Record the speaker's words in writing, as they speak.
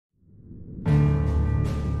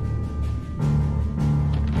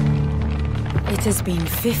It has been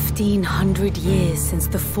 1,500 years since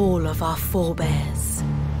the fall of our forebears.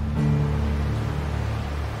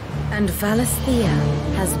 And Valisthea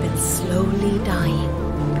has been slowly dying.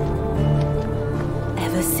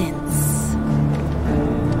 Ever since.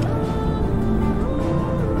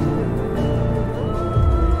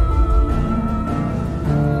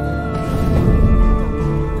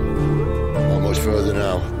 How much further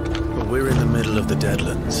now? We're in the middle of the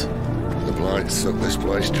Deadlands. The blight sucked this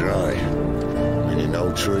place dry. Meaning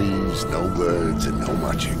no trees, no birds, and no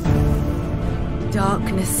magic.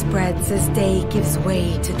 Darkness spreads as day gives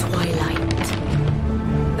way to twilight.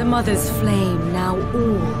 The Mother's flame now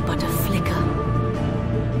all but a flicker.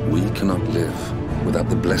 We cannot live without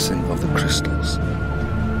the blessing of the crystals.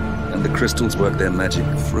 And the crystals work their magic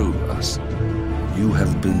through us. You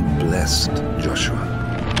have been blessed, Joshua.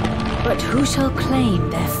 But who shall claim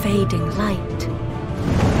their fading light?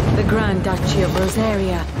 The Grand Duchy of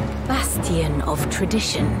Rosaria, bastion of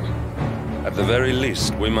tradition. At the very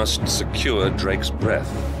least, we must secure Drake's breath.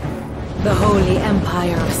 The Holy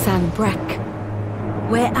Empire of Sanbreque,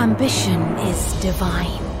 where ambition is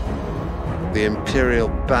divine. The Imperial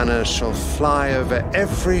banner shall fly over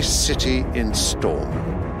every city in storm.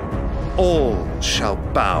 All shall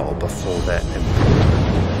bow before their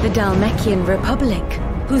emperor. The Dalmekian Republic,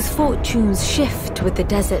 whose fortunes shift with the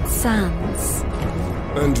desert sands.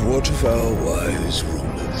 And what of our wise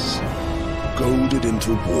rulers? Goaded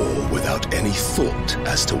into war without any thought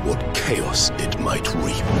as to what chaos it might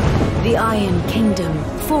reap. The Iron Kingdom,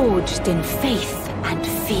 forged in faith and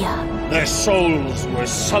fear. Their souls were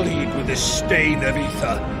sullied with the stain of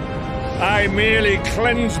ether. I merely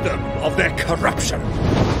cleansed them of their corruption.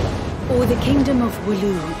 Or the Kingdom of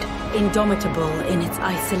Waloed, indomitable in its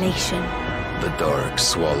isolation. The dark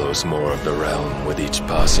swallows more of the realm with each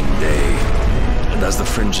passing day. And as the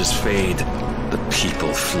fringes fade, the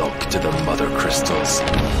people flock to the mother crystals.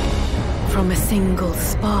 From a single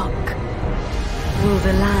spark, will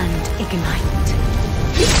the land ignite?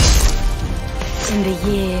 In the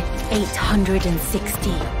year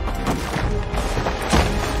 860,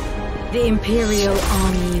 the Imperial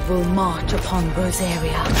army will march upon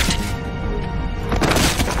Rosaria.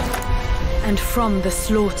 And from the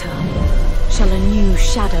slaughter shall a new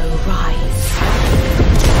shadow rise.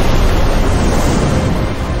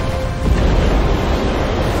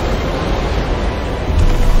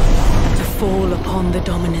 Fall upon the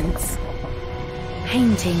dominants,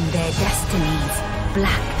 painting their destinies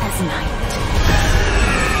black as night.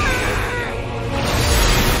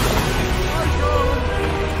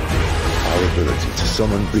 Our ability to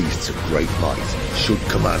summon beasts of great might should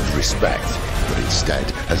command respect, but instead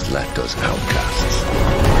has left us outcasts.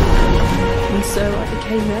 And so I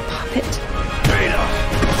became their puppet.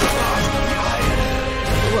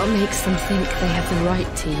 What makes them think they have the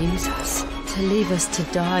right to use us? To leave us to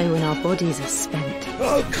die when our bodies are spent.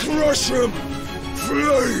 I'll crush him!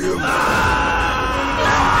 Flay him!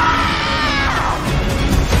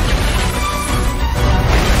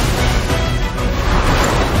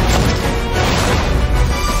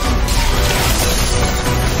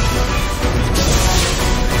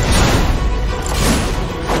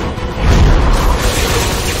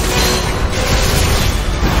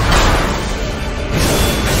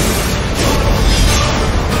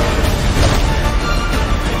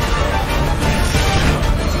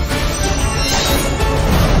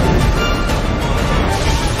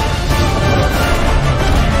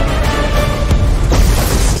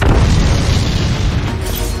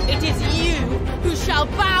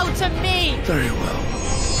 Very well.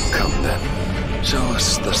 Come then. Show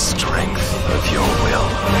us the strength of your will.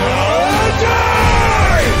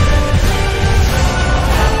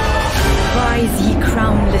 Rise, ye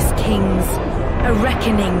crownless kings. A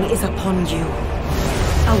reckoning is upon you.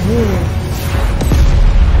 A war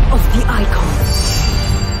of the